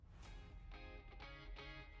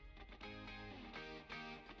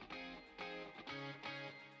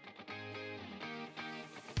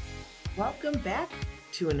Welcome back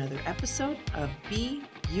to another episode of Be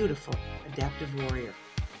Beautiful, Adaptive Warrior.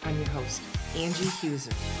 I'm your host, Angie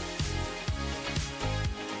Huser.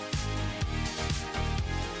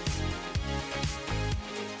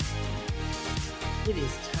 It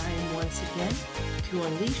is time once again to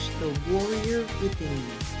unleash the warrior within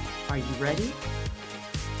you. Are you ready?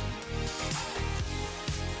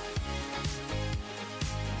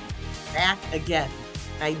 Back again.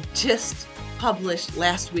 I just published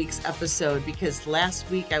last week's episode because last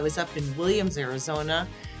week I was up in Williams, Arizona,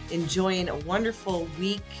 enjoying a wonderful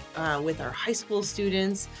week with our high school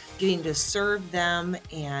students, getting to serve them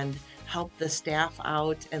and help the staff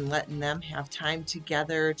out and letting them have time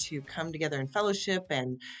together to come together in fellowship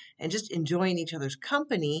and just enjoying each other's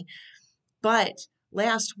company. But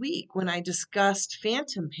last week when I discussed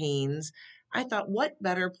phantom pains, I thought, what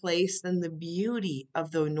better place than the beauty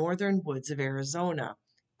of the northern woods of Arizona?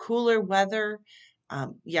 Cooler weather,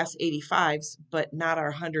 yes, 85s, but not our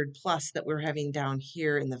 100 plus that we're having down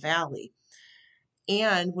here in the valley.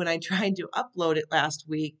 And when I tried to upload it last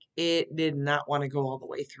week, it did not want to go all the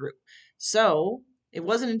way through. So it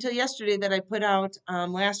wasn't until yesterday that I put out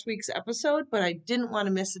last week's episode, but I didn't want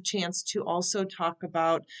to miss a chance to also talk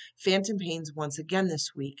about phantom pains once again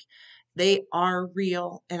this week. They are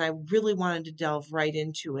real, and I really wanted to delve right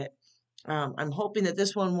into it. I'm hoping that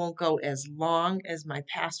this one won't go as long as my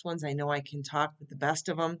past ones. I know I can talk with the best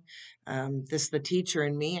of them. This is the teacher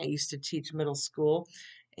in me. I used to teach middle school,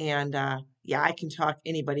 and yeah, I can talk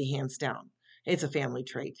anybody hands down. It's a family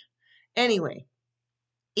trait. Anyway,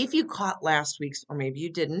 if you caught last week's, or maybe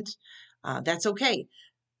you didn't, that's okay.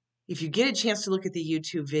 If you get a chance to look at the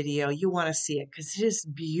YouTube video, you want to see it because it is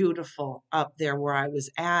beautiful up there where I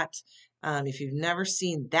was at. If you've never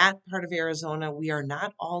seen that part of Arizona, we are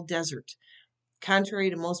not all desert.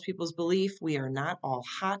 Contrary to most people's belief, we are not all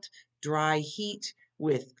hot, dry heat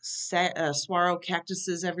with saguaro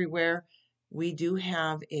cactuses everywhere. We do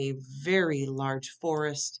have a very large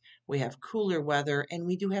forest. We have cooler weather, and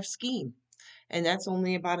we do have skiing. And that's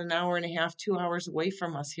only about an hour and a half, 2 hours away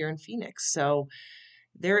from us here in Phoenix. So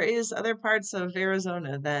there is other parts of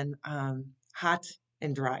Arizona than hot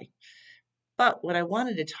and dry. But what I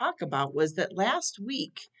wanted to talk about was that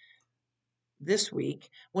this week,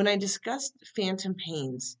 when I discussed phantom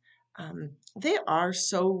pains, they are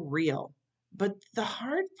so real. But the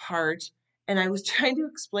hard part, and I was trying to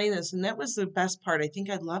explain this, and that was the best part. I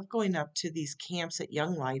think I love going up to these camps at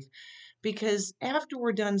Young Life because after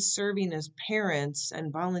we're done serving as parents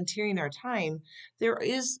and volunteering our time, there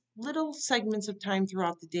is little segments of time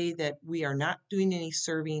throughout the day that we are not doing any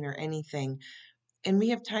serving or anything, and we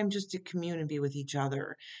have time just to commune and be with each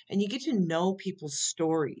other, and you get to know people's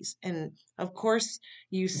stories. And of course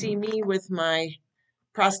you see me with my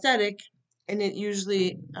prosthetic, and it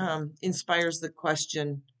usually inspires the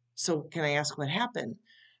question, so can I ask what happened?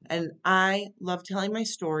 And I love telling my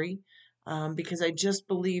story because I just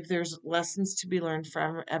believe there's lessons to be learned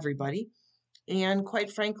from everybody. And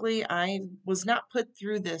quite frankly, I was not put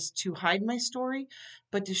through this to hide my story,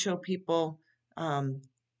 but to show people um,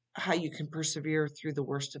 how you can persevere through the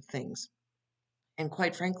worst of things. And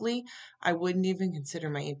quite frankly, I wouldn't even consider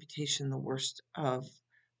my amputation the worst of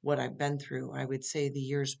what I've been through. I would say the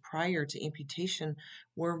years prior to amputation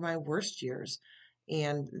were my worst years.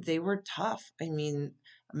 And they were tough. I mean,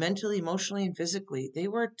 mentally, emotionally, and physically, they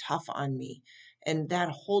were tough on me. And that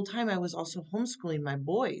whole time, I was also homeschooling my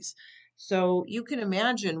boys. So you can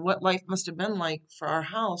imagine what life must have been like for our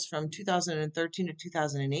house from 2013 to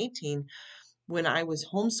 2018 when I was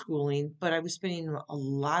homeschooling, but I was spending a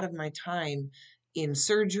lot of my time in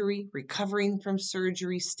surgery, recovering from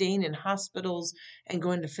surgery, staying in hospitals, and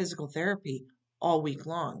going to physical therapy all week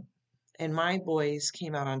long. And my boys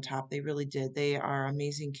came out on top. They really did. They are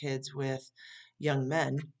amazing kids with young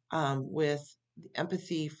men with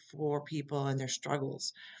empathy for people and their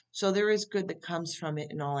struggles. So there is good that comes from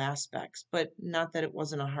it in all aspects, but not that it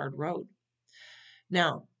wasn't a hard road.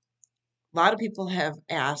 Now, a lot of people have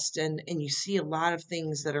asked, and you see a lot of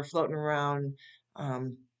things that are floating around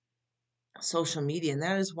um, social media, and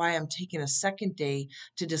that is why I'm taking a second day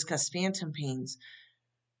to discuss phantom pains.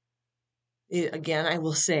 Again, I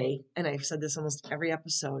will say, and I've said this almost every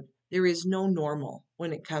episode, there is no normal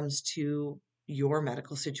when it comes to your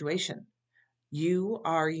medical situation. You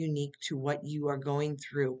are unique to what you are going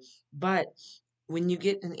through. But when you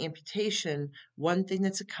get an amputation, one thing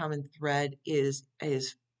that's a common thread is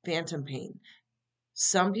phantom pain.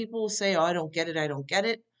 Some people will say, "Oh, I don't get it, I don't get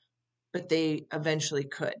it," but they eventually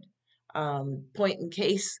could. Point in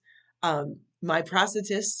case, my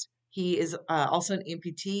prosthetist, he is also an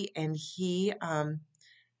amputee, and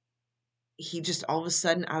he just all of a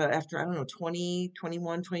sudden, after, I don't know, 20,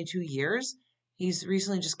 21, 22 years, he's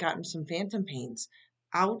recently just gotten some phantom pains.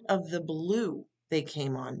 Out of the blue, they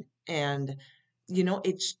came on. And,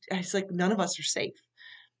 it's like none of us are safe.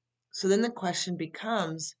 So then the question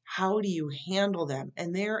becomes, how do you handle them?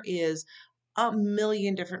 And there is a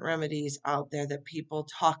million different remedies out there that people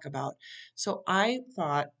talk about. So I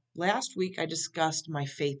thought last week I discussed my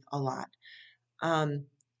faith a lot. Um,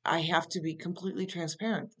 I have to be completely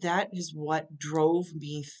transparent. That is what drove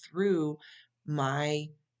me through my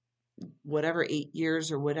whatever 8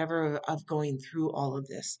 years or whatever of going through all of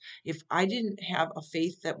this. If I didn't have a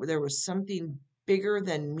faith that there was something bigger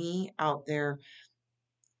than me out there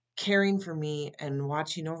caring for me and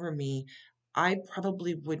watching over me, I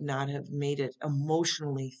probably would not have made it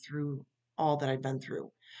emotionally through all that I've been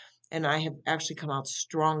through. And I have actually come out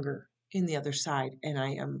stronger in the other side, and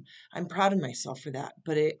I'm proud of myself for that.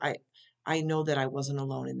 But I know that I wasn't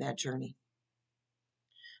alone in that journey.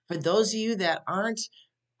 For those of you that aren't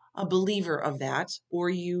a believer of that, or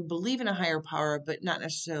you believe in a higher power but not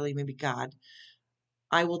necessarily maybe God,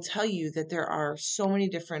 I will tell you that there are so many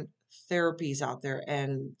different therapies out there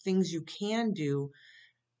and things you can do,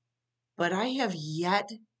 but I have yet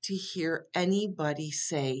to hear anybody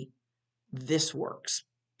say this works,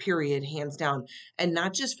 period, hands down. And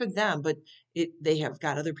not just for them, but they have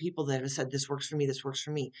got other people that have said this works for me, this works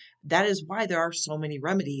for me. That is why there are so many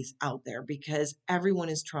remedies out there, because everyone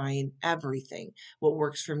is trying everything. What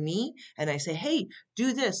works for me, and I say, hey,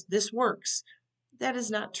 do this, this works. That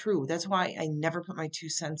is not true. That's why I never put my 2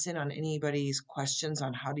 cents in on anybody's questions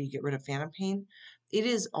on how do you get rid of phantom pain. It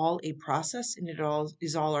is all a process, and it all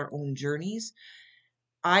is all our own journeys.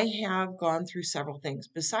 I have gone through several things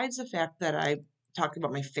besides the fact that I talked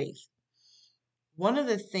about my faith. One of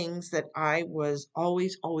the things that I was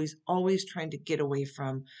always, always, always trying to get away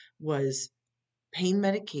from was pain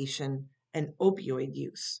medication and opioid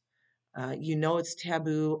use. It's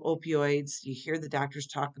taboo, opioids. You hear the doctors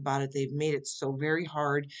talk about it. They've made it so very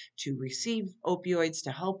hard to receive opioids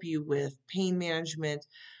to help you with pain management.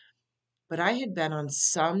 But I had been on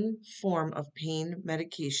some form of pain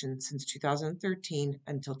medication since 2013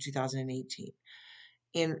 until 2018.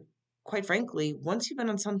 And quite frankly, once you've been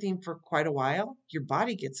on something for quite a while, your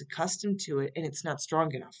body gets accustomed to it and it's not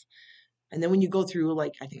strong enough. And then when you go through,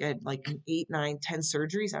 like, I think I had like 8, 9, 10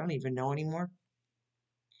 surgeries, I don't even know anymore.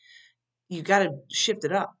 You got to shift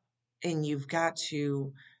it up and you've got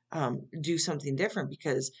to do something different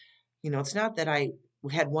because, it's not that I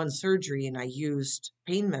had one surgery and I used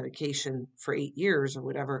pain medication for 8 years or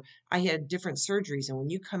whatever. I had different surgeries. And when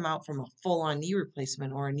you come out from a full on knee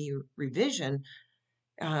replacement or a knee revision,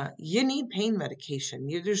 you need pain medication.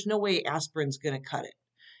 There's no way aspirin's going to cut it.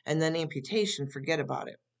 And then amputation, forget about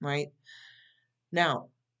it, right? Now,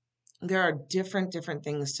 there are different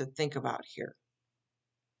things to think about here.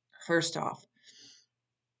 First off,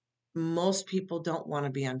 most people don't want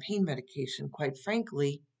to be on pain medication. Quite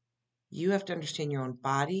frankly, you have to understand your own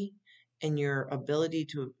body and your ability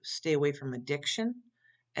to stay away from addiction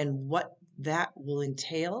and what that will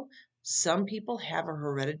entail. Some people have a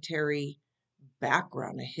hereditary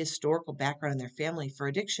background, a historical background in their family for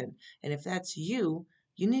addiction. And if that's you,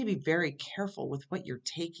 you need to be very careful with what you're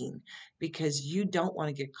taking because you don't want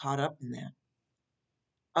to get caught up in that.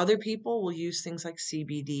 Other people will use things like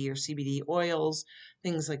CBD or CBD oils,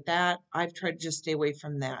 things like that. I've tried to just stay away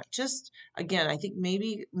from that. Just again, I think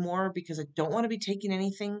maybe more because I don't want to be taking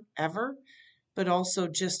anything ever, but also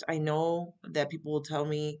just I know that people will tell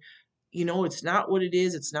me, it's not what it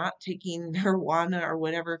is. It's not taking marijuana or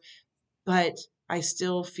whatever, but I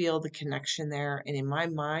still feel the connection there. And in my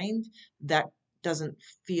mind, that doesn't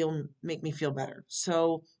make me feel better.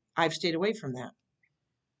 So I've stayed away from that.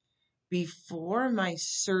 Before my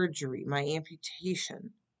surgery, my amputation,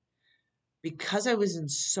 because I was in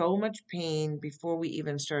so much pain before we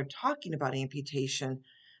even started talking about amputation,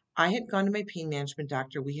 I had gone to my pain management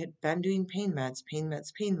doctor. We had been doing pain meds, pain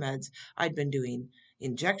meds, pain meds. I'd been doing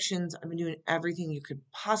injections. I've been doing everything you could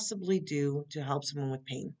possibly do to help someone with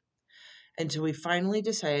pain until we finally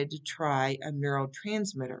decided to try a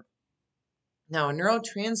neurotransmitter. Now, a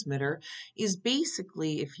neurotransmitter is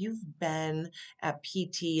basically if you've been at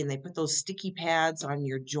PT and they put those sticky pads on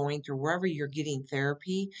your joint or wherever you're getting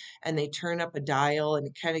therapy and they turn up a dial and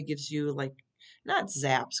it kind of gives you like not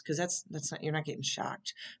zaps because that's not you're not getting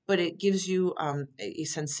shocked, but it gives you a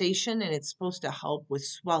sensation and it's supposed to help with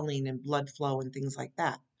swelling and blood flow and things like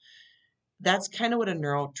that. That's kind of what a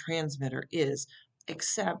neurotransmitter is,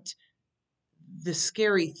 except the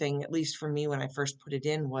scary thing, at least for me when I first put it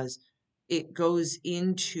in, was it goes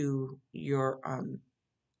into your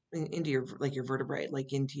into your like your vertebrae,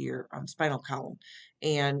 like into your spinal column.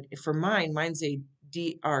 And for mine's a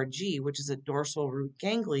DRG, which is a dorsal root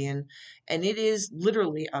ganglion, and it is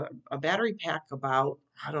literally a battery pack about,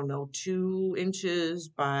 I don't know, 2 inches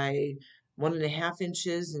by 1.5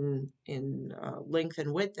 inches in length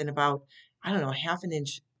and width, and about, I don't know, half an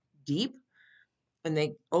inch deep. And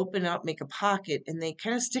they open up, make a pocket, and they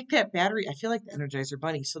kind of stick that battery. I feel like the Energizer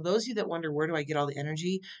Bunny. So those of you that wonder, where do I get all the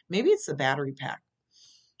energy? Maybe it's the battery pack.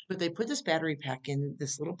 But they put this battery pack in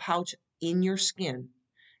this little pouch in your skin.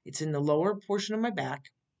 It's in the lower portion of my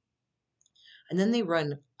back. And then they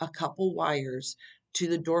run a couple wires to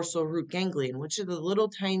the dorsal root ganglion, which are the little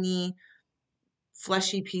tiny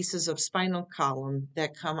fleshy pieces of spinal column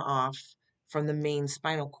that come off from the main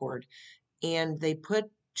spinal cord. And they put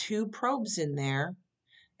 2 probes in there.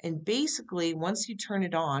 And basically, once you turn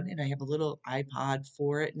it on, and I have a little iPod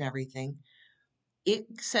for it and everything, it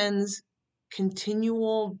sends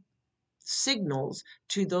continual signals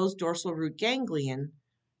to those dorsal root ganglion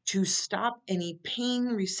to stop any pain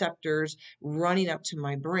receptors running up to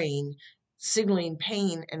my brain, signaling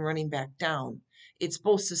pain and running back down. It's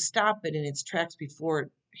supposed to stop it in its tracks before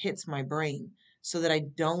it hits my brain so that I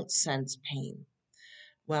don't sense pain.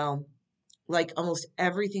 Well, like almost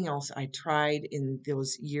everything else I tried in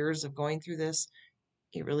those years of going through this,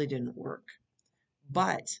 it really didn't work.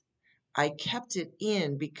 But I kept it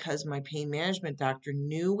in because my pain management doctor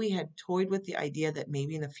knew we had toyed with the idea that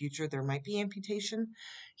maybe in the future there might be amputation.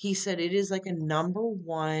 He said it is like a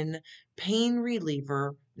 #1 pain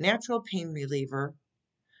reliever, natural pain reliever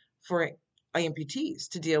for amputees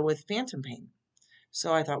to deal with phantom pain.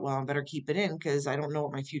 So I thought, well, I better keep it in because I don't know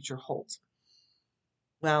what my future holds.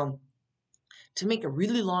 Well, to make a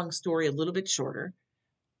really long story a little bit shorter,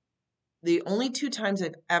 the only 2 times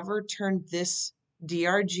I've ever turned this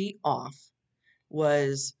DRG off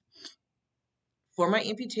was for my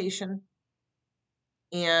amputation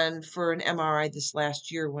and for an MRI this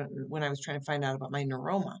last year when I was trying to find out about my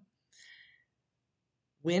neuroma.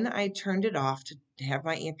 When I turned it off to have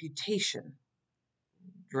my amputation,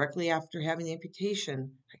 directly after having the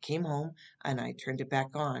amputation, I came home and I turned it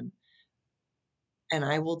back on. And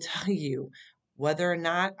I will tell you, whether or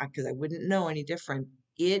not, because I wouldn't know any different,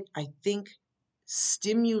 it, I think,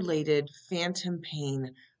 stimulated phantom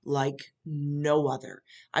pain like no other.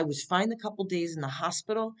 I was fine the couple days in the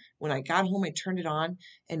hospital. When I got home, I turned it on,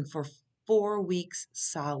 and for 4 weeks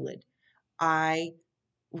solid, I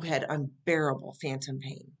had unbearable phantom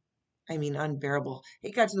pain. I mean, unbearable.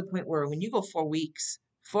 It got to the point where when you go 4 weeks,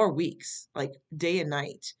 like day and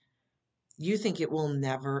night, you think it will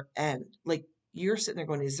never end. Like you're sitting there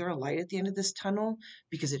going, is there a light at the end of this tunnel?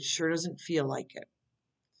 Because it sure doesn't feel like it.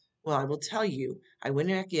 Well, I will tell you, I went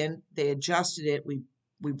back in, they adjusted it. We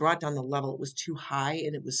brought down the level. It was too high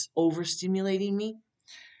and it was overstimulating me.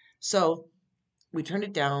 So we turned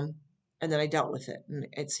it down and then I dealt with it and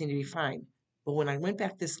it seemed to be fine. But when I went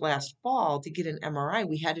back this last fall to get an MRI,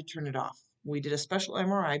 we had to turn it off. We did a special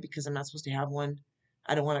MRI because I'm not supposed to have one.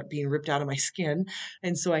 I don't want it being ripped out of my skin.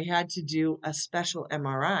 And so I had to do a special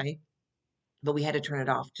MRI, but we had to turn it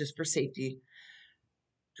off just for safety.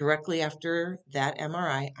 Directly after that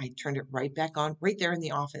MRI, I turned it right back on right there in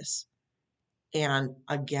the office. And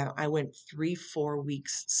again, I went 3-4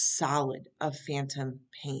 weeks solid of phantom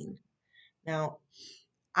pain. Now,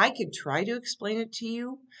 I could try to explain it to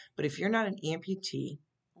you, but if you're not an amputee,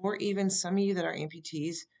 or even some of you that are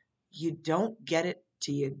amputees, you don't get it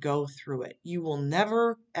till you go through it. You will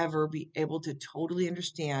never, ever be able to totally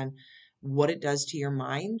understand what it does to your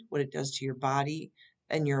mind, what it does to your body,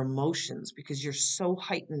 and your emotions because you're so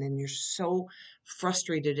heightened and you're so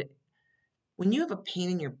frustrated. When you have a pain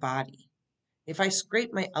in your body, if I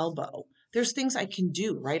scrape my elbow, there's things I can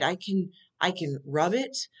do, right? I can rub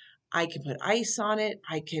it, I can put ice on it,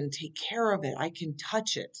 I can take care of it, I can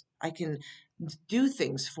touch it, I can do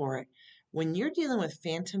things for it. When you're dealing with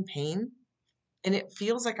phantom pain and it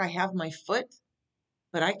feels like I have my foot,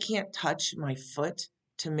 but I can't touch my foot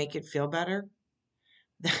to make it feel better,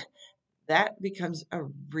 that becomes a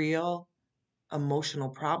real emotional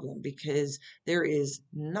problem because there is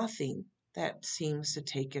nothing that seems to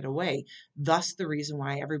take it away. Thus, the reason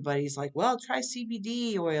why everybody's like, well, try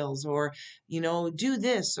CBD oils or, do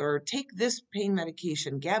this or take this pain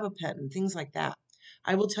medication, gabapentin, things like that.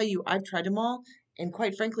 I will tell you, I've tried them all. And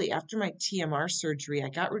quite frankly, after my TMR surgery, I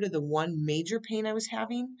got rid of the one major pain I was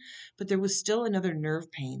having, but there was still another nerve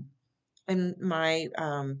pain. And my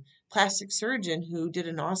plastic surgeon, who did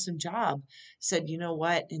an awesome job, said, you know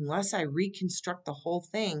what, unless I reconstruct the whole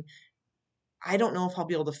thing, I don't know if I'll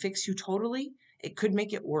be able to fix you totally. It could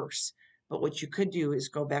make it worse. But what you could do is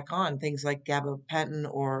go back on things like gabapentin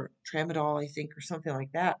or tramadol, I think, or something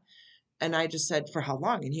like that. And I just said, for how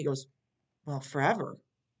long? And he goes, well, forever.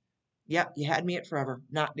 Yep, you had me at forever.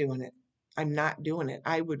 Not doing it. I'm not doing it.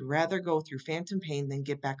 I would rather go through phantom pain than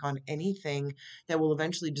get back on anything that will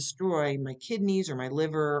eventually destroy my kidneys or my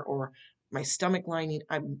liver or my stomach lining.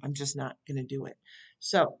 I'm just not going to do it.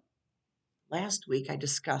 So last week I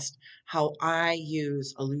discussed how I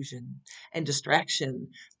use illusion and distraction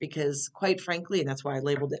because, quite frankly, and that's why I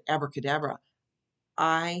labeled it abracadabra,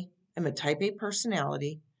 I am a type A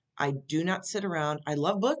personality. I do not sit around. I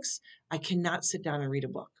love books. I cannot sit down and read a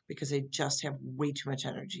book because I just have way too much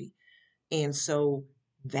energy. And so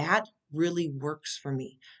that really works for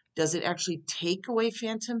me. Does it actually take away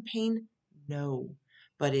phantom pain? No,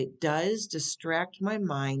 but it does distract my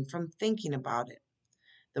mind from thinking about it.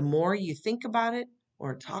 The more you think about it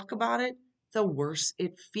or talk about it, the worse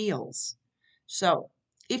it feels. So,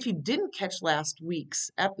 if you didn't catch last week's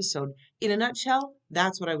episode, in a nutshell,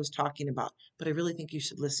 that's what I was talking about. But I really think you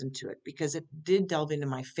should listen to it because it did delve into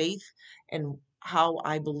my faith and how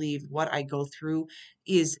I believe what I go through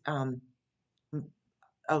is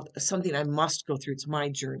something I must go through. It's my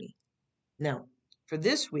journey. Now, for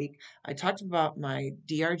this week, I talked about my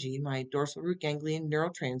DRG, my dorsal root ganglion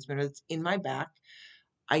neurotransmitter that's in my back.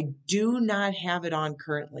 I do not have it on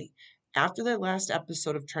currently. After that last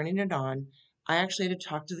episode of turning it on, I actually had to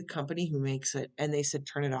talk to the company who makes it, and they said,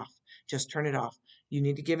 turn it off. Just turn it off. You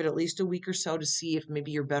need to give it at least a week or so to see if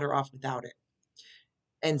maybe you're better off without it.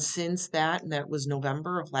 And since that, and that was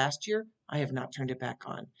November of last year, I have not turned it back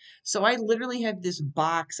on. So I literally have this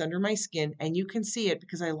box under my skin, and you can see it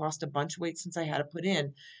because I lost a bunch of weight since I had it put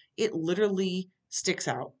in. It literally sticks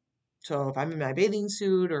out. So if I'm in my bathing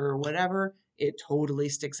suit or whatever, it totally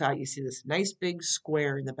sticks out. You see this nice big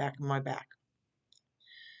square in the back of my back.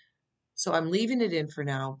 So I'm leaving it in for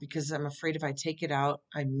now because I'm afraid if I take it out,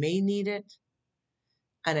 I may need it.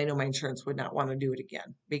 And I know my insurance would not want to do it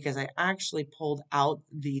again because I actually pulled out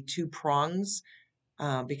the two prongs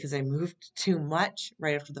because I moved too much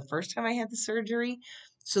right after the first time I had the surgery.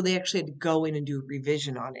 So they actually had to go in and do a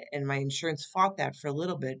revision on it. And my insurance fought that for a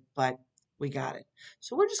little bit, but we got it.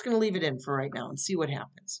 So we're just going to leave it in for right now and see what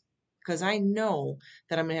happens. Because I know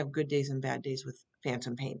that I'm going to have good days and bad days with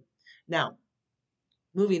phantom pain. Now,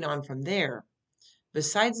 moving on from there,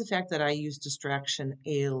 besides the fact that I use distraction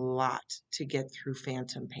a lot to get through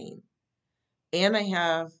phantom pain, and I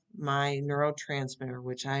have my neurotransmitter,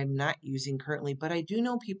 which I'm not using currently, but I do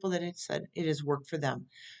know people that it said it has worked for them.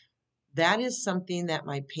 That is something that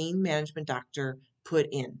my pain management doctor put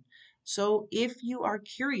in. So if you are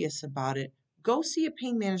curious about it, go see a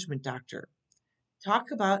pain management doctor.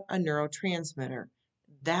 Talk about a neurotransmitter.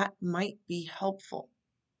 That might be helpful.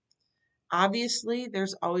 Obviously,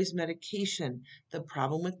 there's always medication. The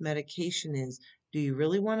problem with medication is, do you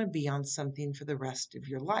really want to be on something for the rest of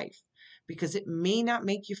your life? Because it may not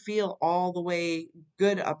make you feel all the way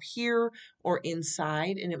good up here or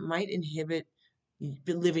inside, and it might inhibit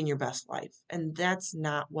living your best life. And that's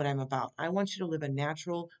not what I'm about. I want you to live a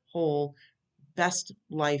natural, whole, best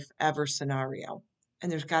life ever scenario.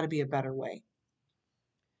 And there's got to be a better way.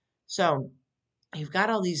 So you've got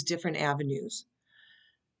all these different avenues.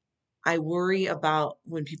 I worry about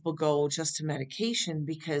when people go just to medication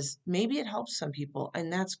because maybe it helps some people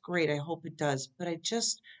and that's great. I hope it does. But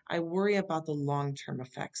I worry about the long-term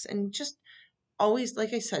effects and just always,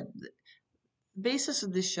 like I said, the basis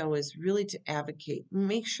of this show is really to advocate.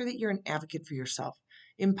 Make sure that you're an advocate for yourself.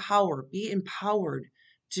 Be empowered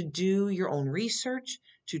to do your own research,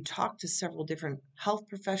 to talk to several different health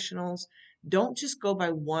professionals. Don't just go by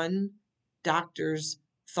one doctor's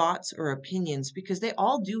thoughts or opinions because they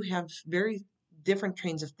all do have very different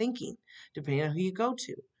trains of thinking depending on who you go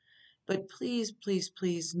to. But please, please,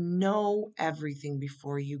 please know everything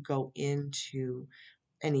before you go into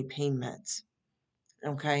any pain meds.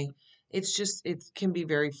 Okay? It can be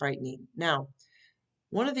very frightening. Now,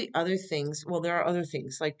 one of the other things, well, there are other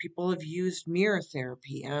things, like people have used mirror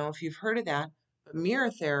therapy. I don't know if you've heard of that, but mirror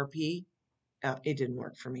therapy, it didn't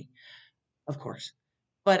work for me, of course.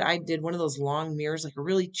 But I did one of those long mirrors, like a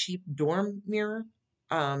really cheap dorm mirror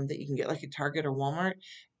that you can get like at Target or Walmart.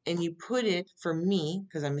 And you put it, for me,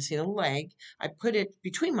 because I'm missing a leg, I put it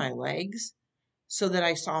between my legs so that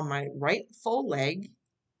I saw my right full leg.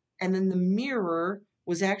 And then the mirror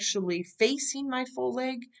was actually facing my full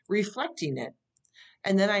leg, reflecting it.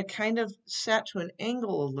 And then I kind of sat to an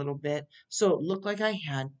angle a little bit so it looked like I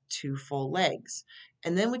had two full legs.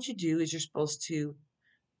 And then what you do is you're supposed to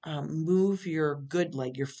move your good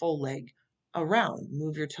leg, your full leg around,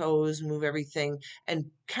 move your toes, move everything, and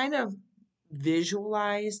kind of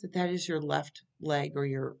visualize that that is your left leg or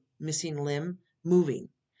your missing limb moving.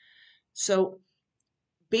 So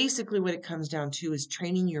basically what it comes down to is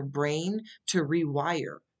training your brain to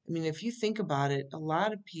rewire. I mean, if you think about it, a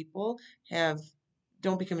lot of people have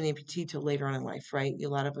don't become an amputee till later on in life, right? A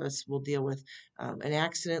lot of us will deal with an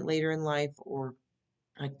accident later in life, or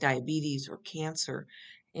like diabetes or cancer,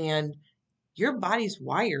 and your body's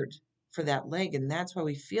wired for that leg, and that's why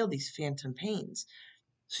we feel these phantom pains.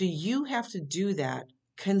 So you have to do that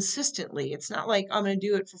consistently. It's not like I'm going to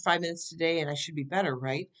do it for 5 minutes today and I should be better,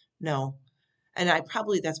 right? No. And that's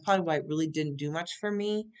probably why it really didn't do much for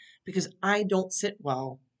me, because I don't sit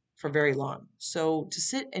well for very long. So to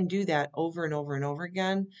sit and do that over and over and over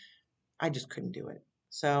again, I just couldn't do it.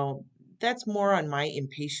 So that's more on my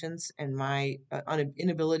impatience and my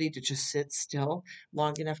inability to just sit still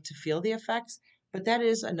long enough to feel the effects. But that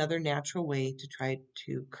is another natural way to try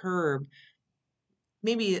to curb,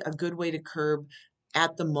 maybe a good way to curb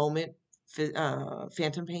at the moment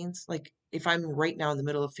phantom pains. Like if I'm right now in the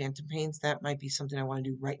middle of phantom pains, that might be something I want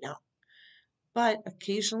to do right now. But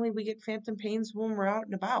occasionally we get phantom pains when we're out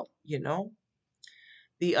and about.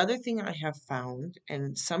 The other thing I have found,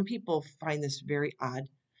 and some people find this very odd,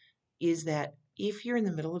 is that if you're in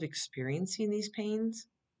the middle of experiencing these pains,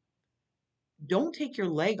 don't take your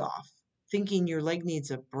leg off thinking your leg needs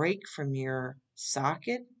a break from your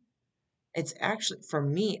socket. It's actually, for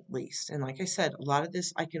me at least, and like I said, a lot of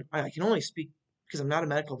this I can only speak because I'm not a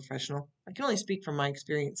medical professional. I can only speak from my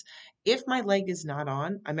experience. If my leg is not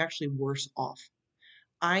on, I'm actually worse off.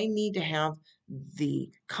 I need to have the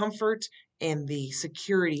comfort and the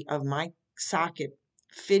security of my socket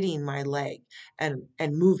fitting my leg and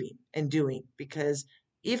moving and doing, because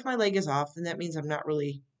if my leg is off, then that means I'm not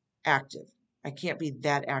really active. I can't be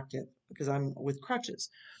that active because I'm with crutches.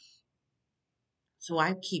 So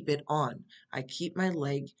I keep it on. I keep my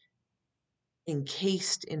leg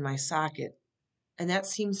encased in my socket, and that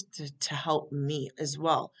seems to help me as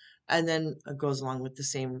well. And then it goes along with the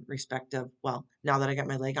same respect of, well, now that I got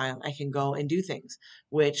my leg on, I can go and do things,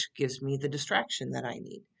 which gives me the distraction that I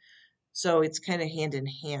need. So it's kind of hand in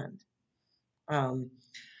hand. Um,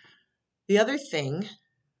 the other thing,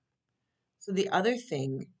 the other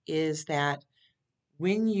thing is that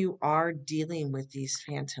when you are dealing with these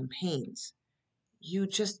phantom pains,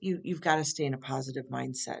 you've got to stay in a positive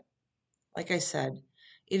mindset. Like I said,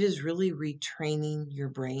 it is really retraining your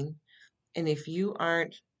brain. And if you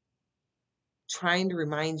aren't trying to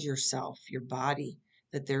remind yourself, your body,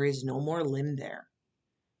 that there is no more limb there,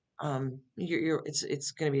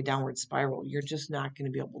 it's going to be a downward spiral. You're just not going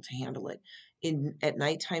to be able to handle it. At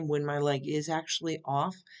nighttime, when my leg is actually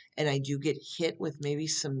off, and I do get hit with maybe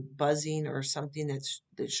some buzzing or something that's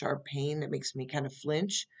sharp pain that makes me kind of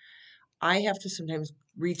flinch, I have to sometimes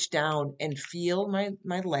reach down and feel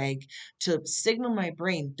my leg to signal my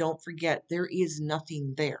brain, don't forget, there is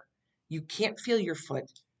nothing there. You can't feel your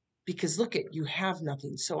foot because look at, you have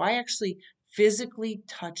nothing. So I actually physically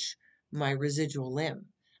touch my residual limb.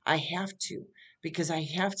 I have to, because I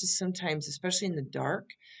have to sometimes, especially in the dark,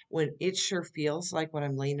 when it sure feels like when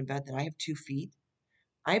I'm laying in bed that I have 2 feet,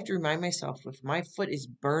 I have to remind myself if my foot is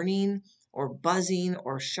burning or buzzing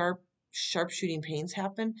or sharp shooting pains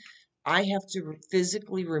happen, I have to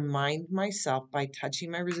physically remind myself by touching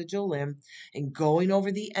my residual limb and going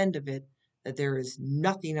over the end of it that there is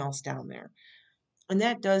nothing else down there. And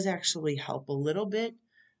that does actually help a little bit,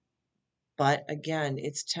 but again,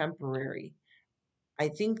 it's temporary. I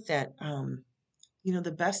think that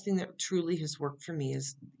the best thing that truly has worked for me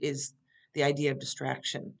is the idea of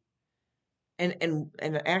distraction. And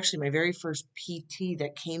actually my very first PT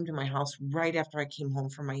that came to my house right after I came home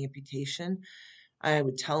from my amputation, I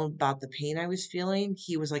would tell him about the pain I was feeling.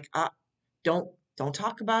 He was like, don't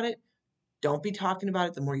talk about it. Don't be talking about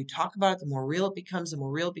it. The more you talk about it, the more real it becomes. The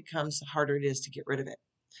more real it becomes, the harder it is to get rid of it.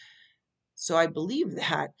 So I believe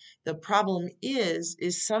that the problem is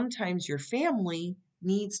sometimes your family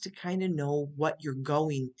needs to kind of know what you're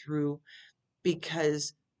going through,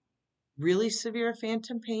 because really severe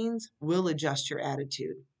phantom pains will adjust your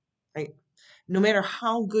attitude. Right? No matter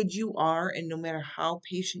how good you are, and no matter how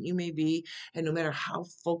patient you may be, and no matter how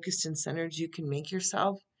focused and centered you can make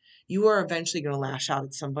yourself, you are eventually going to lash out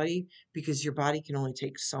at somebody because your body can only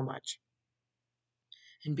take so much.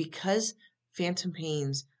 And because phantom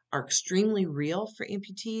pains are extremely real for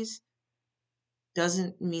amputees,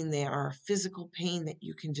 doesn't mean they are a physical pain that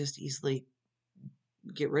you can just easily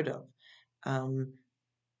get rid of. Um,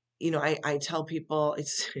 I tell people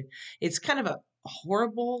it's kind of a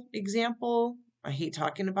horrible example. I hate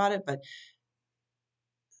talking about it, but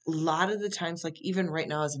a lot of the times, like even right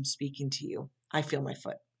now as I'm speaking to you, I feel my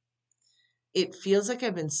foot. It feels like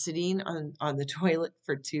I've been sitting on the toilet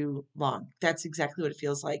for too long. That's exactly what it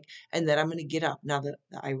feels like. And then I'm going to get up. Now, the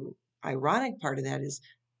ironic part of that is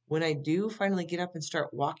when I do finally get up and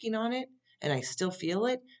start walking on it and I still feel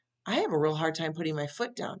it, I have a real hard time putting my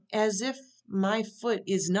foot down as if my foot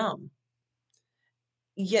is numb.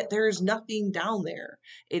 Yet there is nothing down there.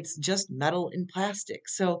 It's just metal and plastic.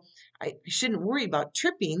 So I shouldn't worry about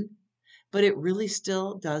tripping, but it really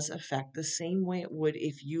still does affect the same way it would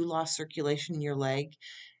if you lost circulation in your leg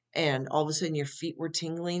and all of a sudden your feet were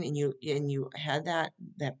tingling and you had that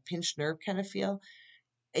pinched nerve kind of feel,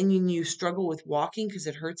 and you struggle with walking because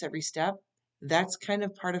it hurts every step. That's kind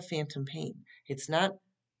of part of phantom pain. It's not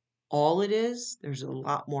all it is. There's a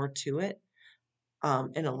lot more to it,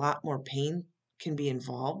 and a lot more pain can be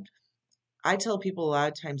involved. I tell people a lot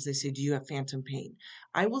of times, they say, do you have phantom pain?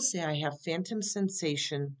 I will say I have phantom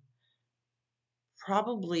sensation,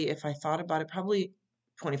 probably, if I thought about it, probably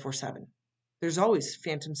 24/7. There's always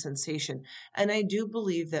phantom sensation. And I do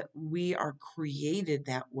believe that we are created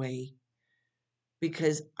that way,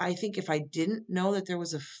 because I think if I didn't know that there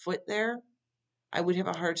was a foot there, I would have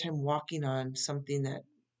a hard time walking on something that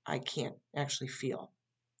I can't actually feel,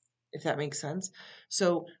 if that makes sense.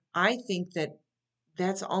 So I think that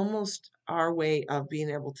that's almost our way of being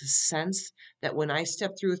able to sense that when I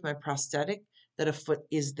step through with my prosthetic, that a foot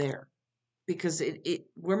is there. Because it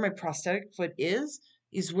where my prosthetic foot is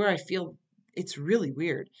where I feel it's really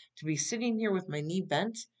weird to be sitting here with my knee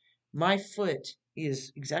bent. My foot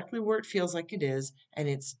is exactly where it feels like it is, and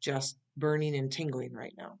it's just burning and tingling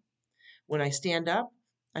right now. When I stand up,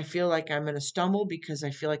 I feel like I'm going to stumble because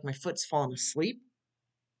I feel like my foot's fallen asleep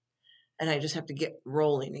and I just have to get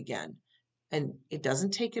rolling again. And it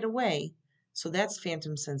doesn't take it away. So that's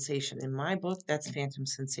phantom sensation. In my book, that's phantom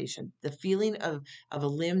sensation. The feeling of a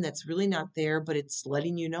limb that's really not there, but it's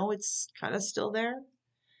letting you know it's kind of still there.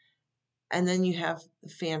 And then you have the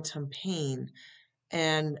phantom pain.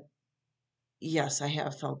 And yes, I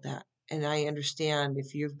have felt that. And I understand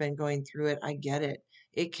if you've been going through it, I get it.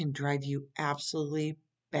 It can drive you absolutely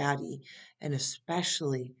batty. And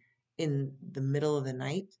especially in the middle of the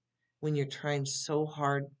night when you're trying so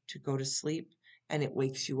hard to go to sleep and it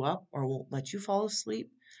wakes you up or won't let you fall asleep.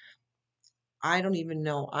 I don't even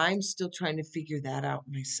know. I'm still trying to figure that out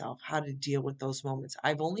myself, how to deal with those moments.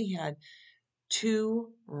 I've only had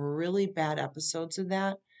two really bad episodes of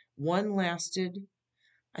that. One lasted,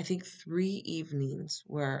 I think, 3 evenings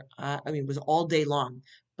where I mean, it was all day long.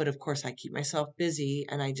 But of course, I keep myself busy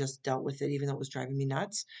and I just dealt with it, even though it was driving me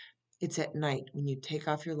nuts. It's at night when you take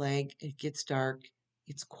off your leg, it gets dark,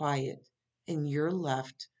 it's quiet, and you're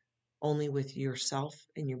left only with yourself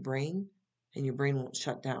and your brain won't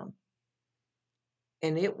shut down.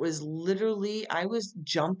 And it was literally, I was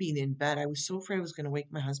jumping in bed. I was so afraid I was going to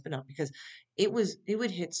wake my husband up because it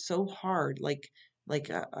would hit so hard, like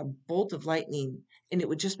a bolt of lightning, and it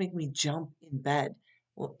would just make me jump in bed.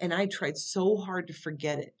 Well, and I tried so hard to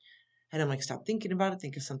forget it. And I'm like, stop thinking about it,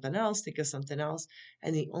 think of something else, think of something else.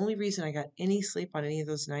 And the only reason I got any sleep on any of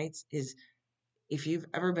those nights is if you've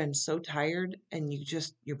ever been so tired and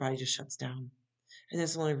your body just shuts down. And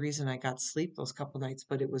that's the only reason I got sleep those couple nights,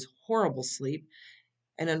 but it was horrible sleep.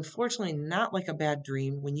 And unfortunately, not like a bad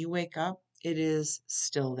dream. When you wake up, it is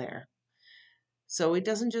still there. So it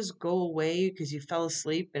doesn't just go away because you fell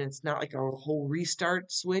asleep, and it's not like a whole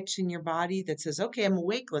restart switch in your body that says, okay, I'm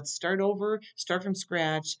awake. Let's start over, start from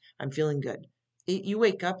scratch. I'm feeling good. You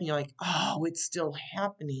wake up and you're like, oh, it's still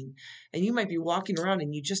happening. And you might be walking around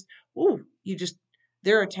and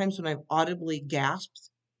there are times when I've audibly gasped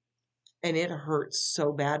and it hurts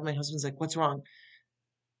so bad. My husband's like, what's wrong?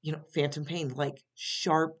 Phantom pain, like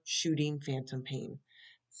sharp shooting phantom pain.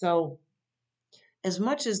 So, as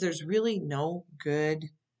much as there's really no good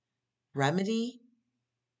remedy,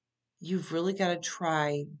 you've really got to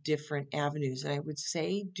try different avenues. And I would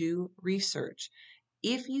say do research.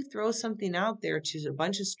 If you throw something out there to a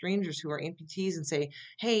bunch of strangers who are amputees and say,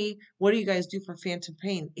 hey, what do you guys do for phantom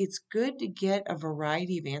pain? It's good to get a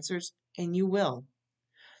variety of answers, and you will.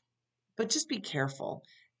 But just be careful.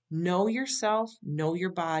 Know yourself, know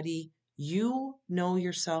your body. You know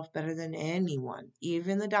yourself better than anyone,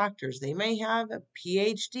 even the doctors. They may have a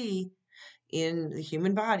PhD in the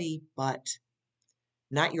human body, but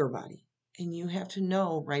not your body. And you have to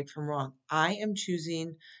know right from wrong. I am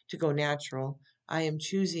choosing to go natural. I am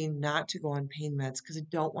choosing not to go on pain meds because I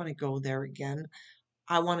don't want to go there again.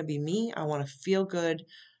 I want to be me. I want to feel good.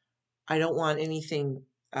 I don't want anything,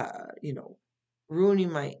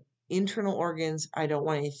 ruining my internal organs. I don't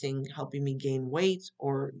want anything helping me gain weight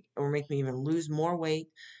or make me even lose more weight.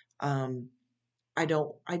 Um, I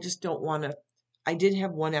just don't want to. I did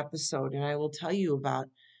have one episode, and I will tell you about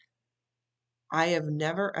I have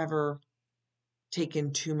never ever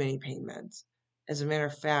taken too many pain meds. As a matter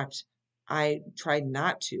of fact, I tried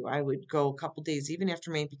not to. I would go a couple days, even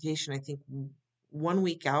after my amputation, I think 1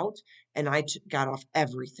 week out, and got off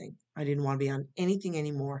everything. I didn't want to be on anything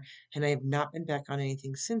anymore, and I have not been back on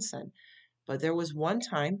anything since then. But there was one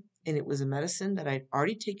time, and it was a medicine that I'd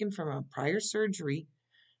already taken from a prior surgery,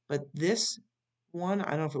 but this one,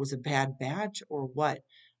 I don't know if it was a bad batch or what.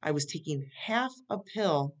 I was taking half a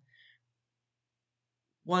pill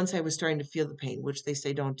once I was starting to feel the pain, which they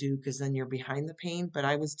say don't do because then you're behind the pain, but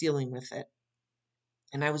I was dealing with it.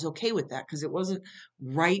 And I was okay with that because it wasn't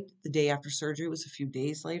right the day after surgery, it was a few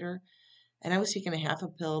days later. And I was taking a half a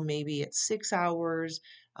pill maybe at 6 hours.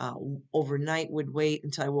 Overnight, would wait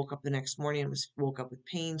until I woke up the next morning and woke up with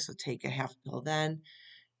pain, so take a half pill then.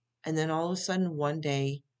 And then all of a sudden, one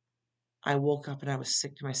day, I woke up and I was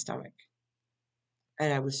sick to my stomach.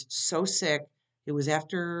 And I was so sick. It was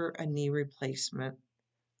after a knee replacement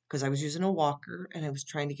because I was using a walker and I was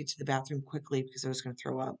trying to get to the bathroom quickly because I was going to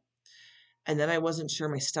throw up. And then I wasn't sure.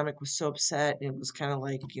 My stomach was so upset. And it was kind of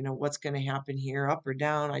like, what's going to happen here, up or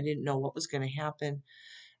down? I didn't know what was going to happen.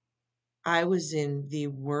 I was in the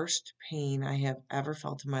worst pain I have ever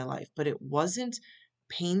felt in my life, but it wasn't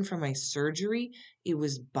pain from my surgery. It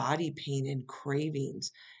was body pain and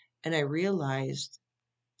cravings. And I realized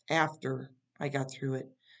after I got through it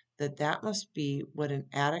that that must be what an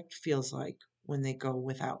addict feels like when they go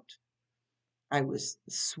without. I was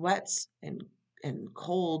sweats and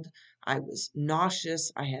cold. I was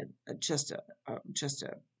nauseous. I had just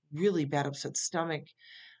a really bad upset stomach.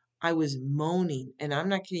 I was moaning, and I'm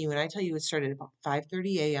not kidding you when I tell you it started about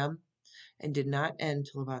 5:30 a.m. and did not end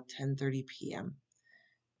till about 10:30 p.m.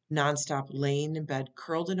 Nonstop, laying in bed,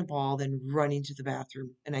 curled in a ball, then running to the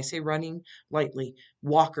bathroom. And I say running lightly,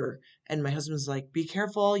 walker. And my husband's like, "Be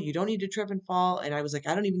careful! You don't need to trip and fall." And I was like,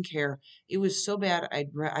 "I don't even care." It was so bad.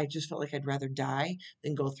 I just felt like I'd rather die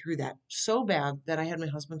than go through that. So bad that I had my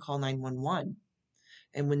husband call 911.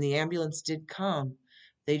 And when the ambulance did come,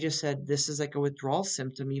 they just said, "This is like a withdrawal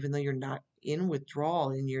symptom, even though you're not in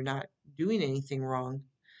withdrawal and you're not doing anything wrong.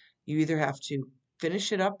 You either have to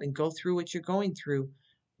finish it up and go through what you're going through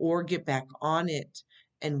or get back on it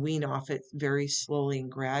and wean off it very slowly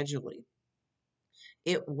and gradually."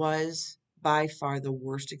 It was by far the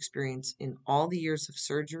worst experience in all the years of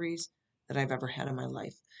surgeries that I've ever had in my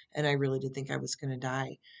life. And I really did think I was going to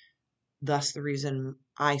die. Thus, the reason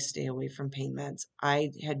I stay away from pain meds.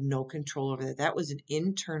 I had no control over that. That was an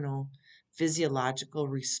internal physiological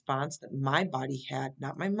response that my body had,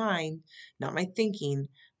 not my mind, not my thinking.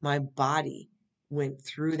 My body went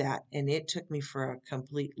through that and it took me for a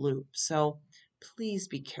complete loop. So please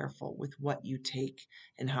be careful with what you take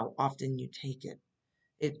and how often you take it.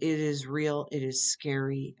 It is real, it is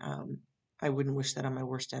scary. I wouldn't wish that on my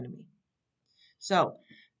worst enemy. So,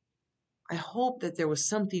 I hope that there was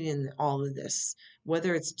something in all of this,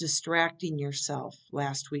 whether it's distracting yourself,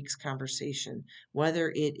 last week's conversation, whether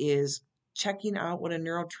it is checking out what a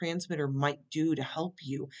neurotransmitter might do to help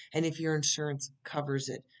you, and if your insurance covers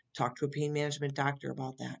it, talk to a pain management doctor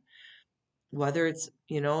about that. Whether it's,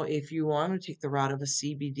 if you want to take the route of a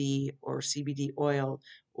CBD or CBD oil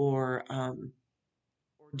or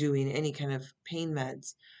doing any kind of pain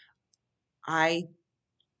meds, I,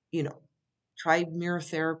 you know, try mirror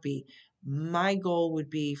therapy. My goal would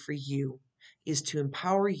be for you is to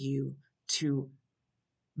empower you to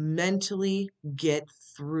mentally get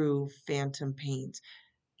through phantom pains.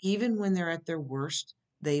 Even when they're at their worst,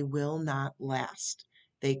 they will not last.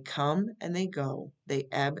 They come and they go. They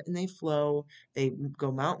ebb and they flow. They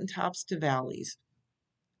go mountaintops to valleys.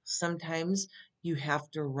 Sometimes you have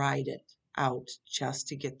to ride it out just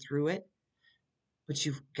to get through it, but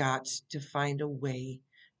you've got to find a way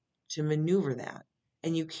to maneuver that.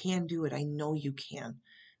 And you can do it. I know you can.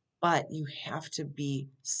 But you have to be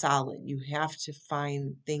solid. You have to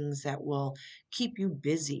find things that will keep you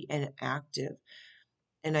busy and active.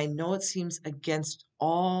 And I know it seems against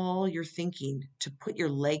all your thinking to put your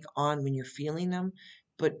leg on when you're feeling them,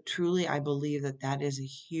 but truly, I believe that that is a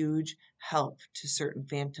huge help to certain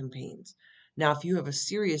phantom pains. Now, if you have a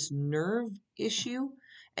serious nerve issue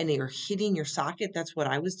and they are hitting your socket, that's what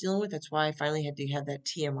I was dealing with. That's why I finally had to have that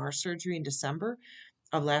TMR surgery in December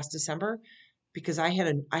of last December because I had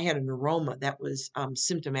a neuroma that was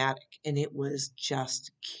symptomatic and it was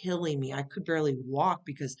just killing me. I could barely walk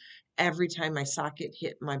because every time my socket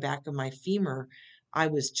hit my back of my femur, I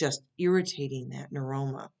was just irritating that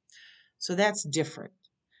neuroma. So that's different.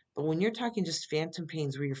 But when you're talking just phantom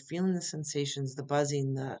pains where you're feeling the sensations, the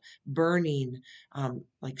buzzing, the burning,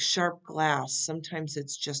 like sharp glass, sometimes it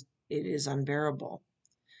is unbearable.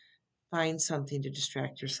 Find something to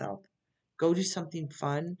distract yourself. Go do something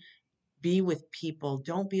fun. Be with people.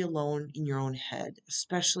 Don't be alone in your own head,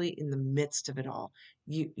 especially in the midst of it all.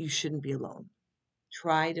 You shouldn't be alone.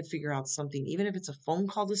 Try to figure out something, even if it's a phone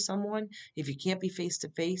call to someone. If you can't be face to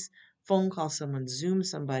face, phone call someone, Zoom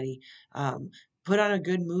somebody, um, put on a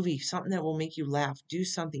good movie, something that will make you laugh. Do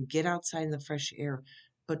something, get outside in the fresh air.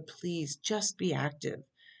 But please just be active.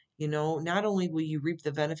 Not only will you reap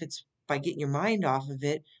the benefits by getting your mind off of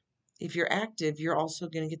it, if you're active, you're also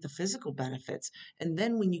going to get the physical benefits. And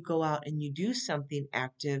then when you go out and you do something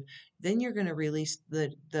active, then you're going to release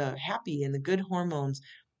the happy and the good hormones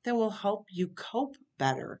that will help you cope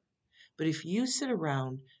better. But if you sit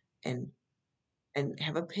around and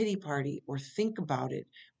have a pity party or think about it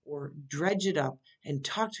or dredge it up and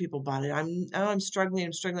talk to people about it, I'm struggling,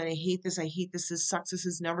 I hate this sucks, this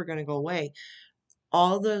is never going to go away.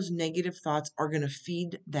 All those negative thoughts are going to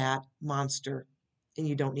feed that monster, and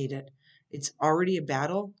you don't need it. It's already a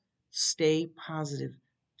battle. Stay positive.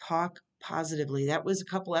 Talk positively. That was a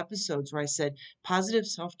couple episodes where I said positive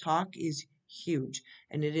self talk is huge,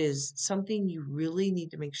 and it is something you really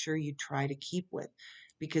need to make sure you try to keep with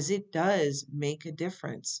because it does make a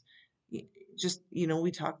difference. Just,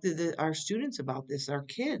 we talk to our students about this, our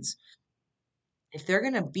kids. If they're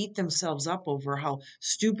going to beat themselves up over how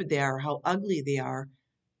stupid they are, how ugly they are,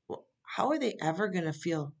 well, how are they ever going to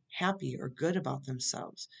feel happy or good about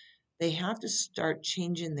themselves? They have to start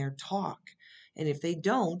changing their talk. And if they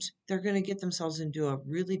don't, they're going to get themselves into a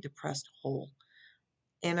really depressed hole.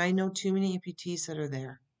 And I know too many amputees that are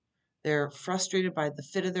there. They're frustrated by the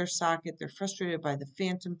fit of their socket. They're frustrated by the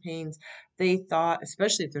phantom pains. They thought,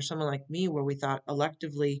 especially if there's someone like me, where we thought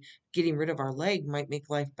electively getting rid of our leg might make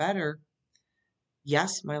life better.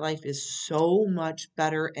 Yes, my life is so much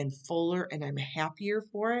better and fuller, and I'm happier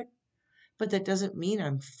for it, but that doesn't mean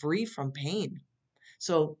I'm free from pain.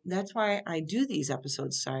 So that's why I do these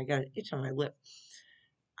episodes. Sorry, I got an itch on my lip.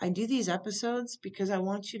 I do these episodes because I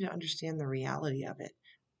want you to understand the reality of it.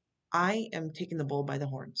 I am taking the bull by the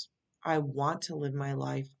horns. I want to live my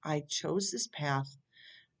life. I chose this path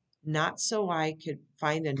not so I could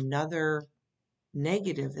find another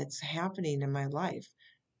negative that's happening in my life.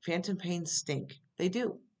 Phantom pains stink. They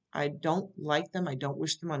do. I don't like them. I don't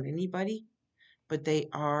wish them on anybody, but they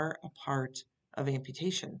are a part of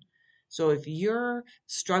amputation. So if you're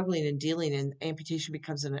struggling and dealing and amputation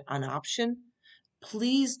becomes an option,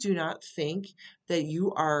 please do not think that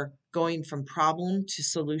you are going from problem to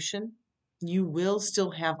solution. You will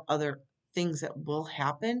still have other things that will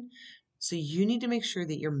happen. So you need to make sure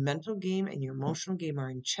that your mental game and your emotional game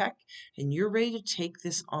are in check and you're ready to take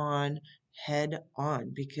this on head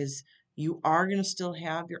on because you are going to still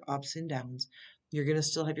have your ups and downs. You're going to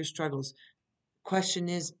still have your struggles. Question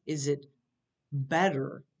is it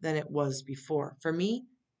better than it was before? For me,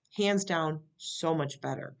 hands down, so much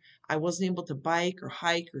better. I wasn't able to bike or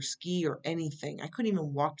hike or ski or anything. I couldn't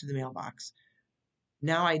even walk to the mailbox.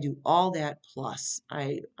 Now I do all that plus.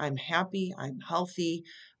 I'm happy, I'm healthy,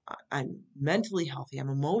 I'm mentally healthy, I'm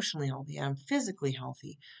emotionally healthy, I'm physically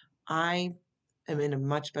healthy. I am in a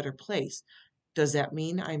much better place. Does that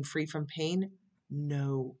mean I'm free from pain?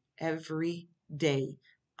 No. Every day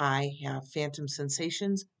I have phantom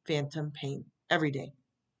sensations, phantom pain. Every day.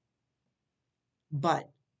 But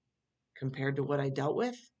compared to what I dealt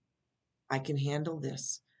with, I can handle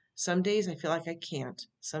this. Some days I feel like I can't.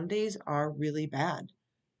 Some days are really bad.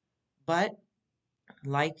 But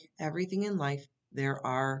like everything in life, there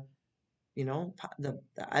are, the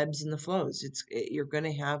ebbs and the flows. You're going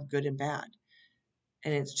to have good and bad.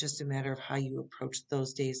 And it's just a matter of how you approach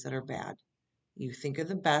those days that are bad. You think of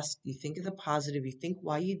the best, you think of the positive, you think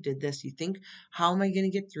why you did this, you think, how am I going to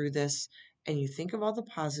get through this? And you think of all the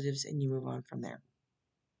positives and you move on from there.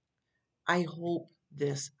 I hope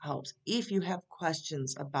this helps. If you have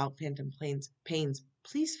questions about phantom pains,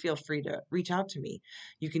 please feel free to reach out to me.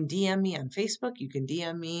 You can DM me on Facebook, you can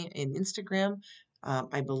DM me in Instagram.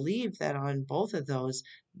 I believe that on both of those,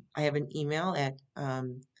 I have an email at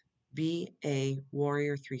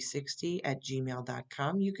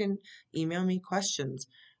bawarrior360@gmail.com. You can email me questions.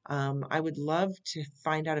 I would love to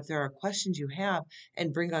find out if there are questions you have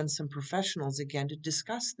and bring on some professionals again to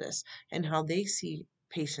discuss this and how they see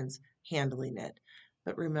patients handling it.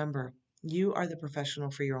 But remember, you are the professional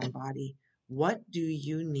for your own body. What do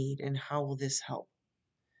you need and how will this help?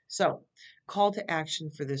 So, call to action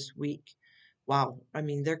for this week. Wow, I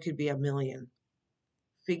mean, there could be a million.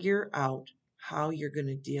 Figure out how you're going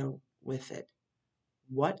to deal with it.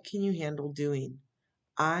 What can you handle doing?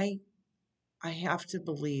 I I have to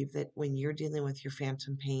believe that when you're dealing with your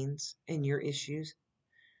phantom pains and your issues,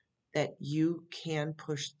 that you can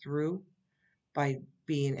push through by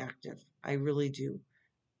being active. I really do.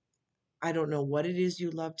 I don't know what it is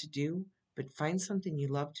you love to do, but find something you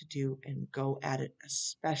love to do and go at it,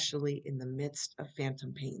 especially in the midst of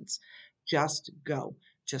phantom pains. Just go.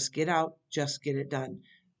 Just get out. Just get it done.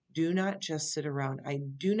 Do not just sit around. I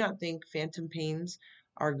do not think phantom pains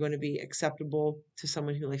are going to be acceptable to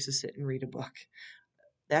someone who likes to sit and read a book.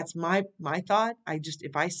 That's my thought. I just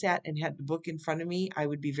if I sat and had the book in front of me, I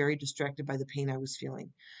would be very distracted by the pain I was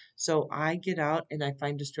feeling. So I get out and I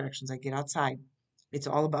find distractions. I get outside. It's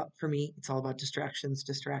all about for me, it's all about distractions,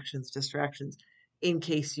 distractions, distractions, in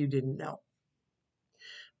case you didn't know.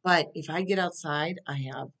 But if I get outside, I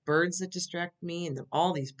have birds that distract me and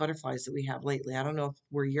all these butterflies that we have lately. I don't know if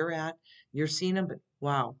where you're at, you're seeing them, but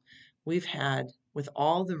wow, we've had with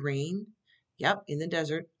all the rain, yep, in the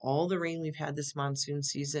desert, all the rain we've had this monsoon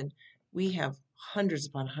season, we have hundreds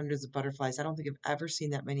upon hundreds of butterflies. I don't think I've ever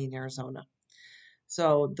seen that many in Arizona.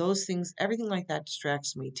 So those things, everything like that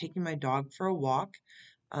distracts me. Taking my dog for a walk.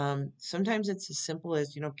 Sometimes it's as simple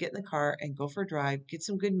as, get in the car and go for a drive, get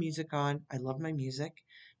some good music on. I love my music.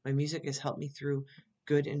 My music has helped me through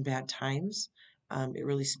good and bad times. It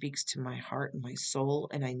really speaks to my heart and my soul,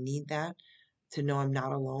 and I need that to know I'm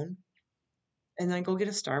not alone. And then go get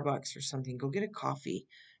a Starbucks or something, go get a coffee,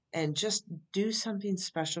 and just do something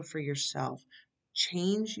special for yourself.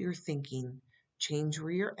 Change your thinking, change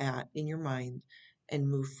where you're at in your mind, and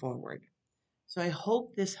move forward. So I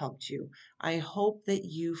hope this helped you. I hope that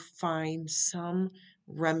you find some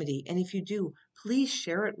remedy. And if you do, please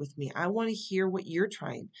share it with me. I want to hear what you're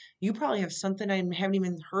trying. You probably have something I haven't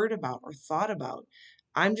even heard about or thought about.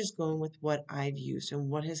 I'm just going with what I've used and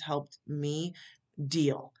what has helped me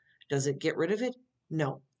deal. Does it get rid of it?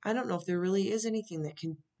 No. I don't know if there really is anything that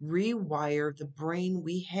can rewire the brain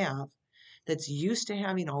we have that's used to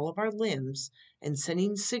having all of our limbs and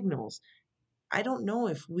sending signals. I don't know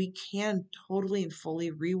if we can totally and fully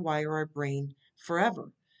rewire our brain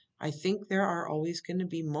forever. I think there are always going to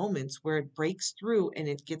be moments where it breaks through and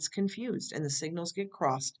it gets confused and the signals get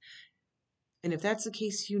crossed. And if that's the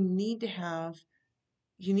case, you need to have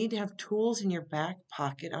tools in your back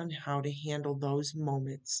pocket on how to handle those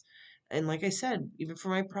moments. And like I said, even for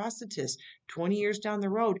my prosthetist, 20 years down the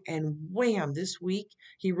road, and wham, this week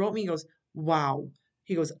he wrote me, he goes, wow.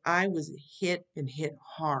 He goes, I was hit and hit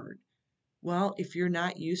hard. Well, if you're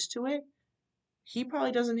not used to it, he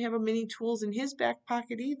probably doesn't have many tools in his back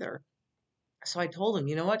pocket either. So I told him,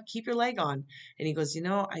 you know what, keep your leg on. And he goes,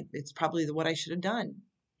 it's probably what I should have done.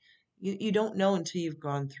 You don't know until you've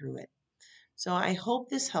gone through it. So I hope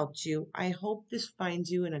this helped you. I hope this finds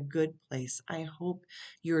you in a good place. I hope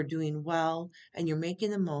you're doing well and you're making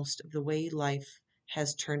the most of the way life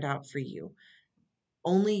has turned out for you.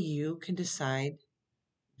 Only you can decide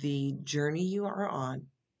the journey you are on,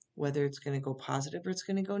 whether it's going to go positive or it's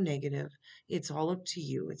going to go negative. It's all up to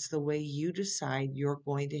you. It's the way you decide you're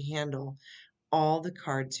going to handle all the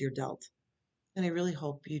cards you're dealt. And I really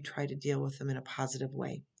hope you try to deal with them in a positive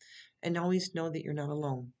way. And always know that you're not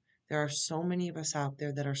alone. There are so many of us out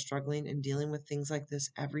there that are struggling and dealing with things like this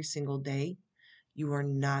every single day. You are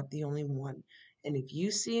not the only one. And if you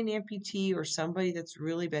see an amputee or somebody that's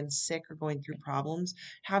really been sick or going through problems,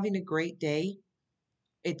 having a great day,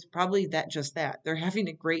 it's probably just that. They're having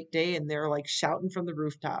a great day and they're like shouting from the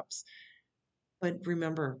rooftops. But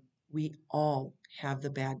remember, we all have the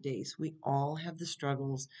bad days. We all have the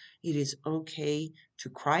struggles. It is okay to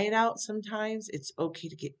cry it out sometimes. It's okay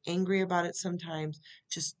to get angry about it sometimes.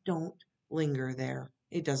 Just don't linger there.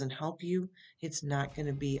 It doesn't help you. It's not going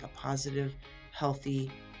to be a positive, healthy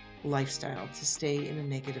lifestyle to stay in a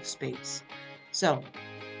negative space. So,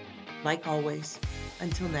 like always,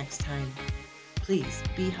 until next time, please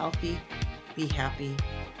be healthy, be happy,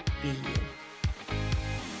 be you.